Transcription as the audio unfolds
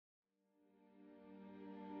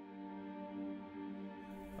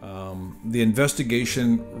The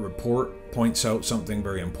investigation report points out something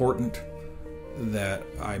very important that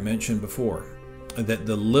I mentioned before, that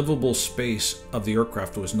the livable space of the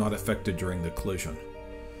aircraft was not affected during the collision.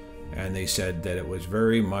 And they said that it was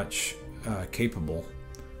very much capable,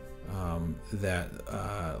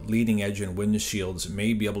 that leading edge and windshields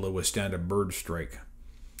may be able to withstand a bird strike.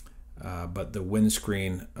 But the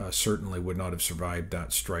windscreen certainly would not have survived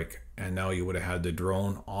that strike. And now you would have had the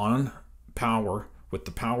drone on power, with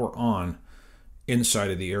the power on, inside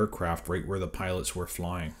of the aircraft, right where the pilots were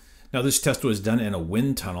flying. Now this test was done in a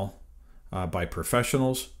wind tunnel by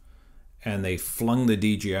professionals, and they flung the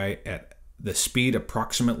DJI at the speed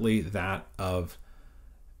approximately that of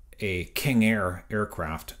a King Air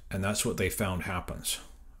aircraft, and that's what they found happens.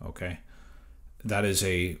 Okay, that is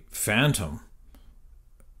a Phantom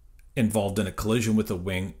involved in a collision with a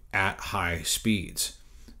wing at high speeds.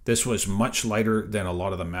 This was much lighter than a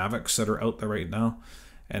lot of the Mavics that are out there right now,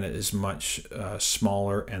 and it is much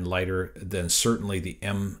smaller and lighter than certainly the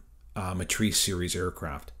Matrice series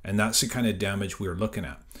aircraft. And that's the kind of damage we are looking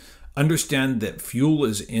at. Understand that fuel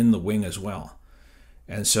is in the wing as well.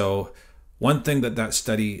 And so one thing that that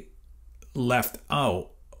study left out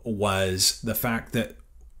was the fact that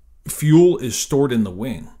fuel is stored in the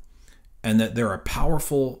wing, and that there are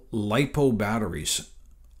powerful LiPo batteries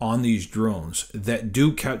on these drones that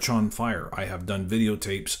do catch on fire. I have done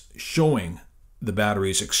videotapes showing the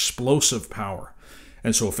battery's explosive power.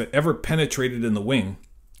 And so if it ever penetrated in the wing,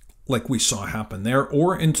 like we saw happen there,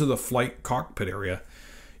 or into the flight cockpit area,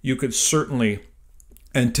 you could certainly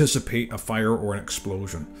anticipate a fire or an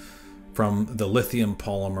explosion from the lithium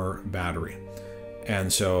polymer battery.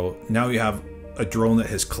 And so now you have a drone that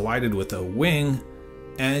has collided with a wing,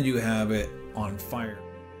 and you have it on fire.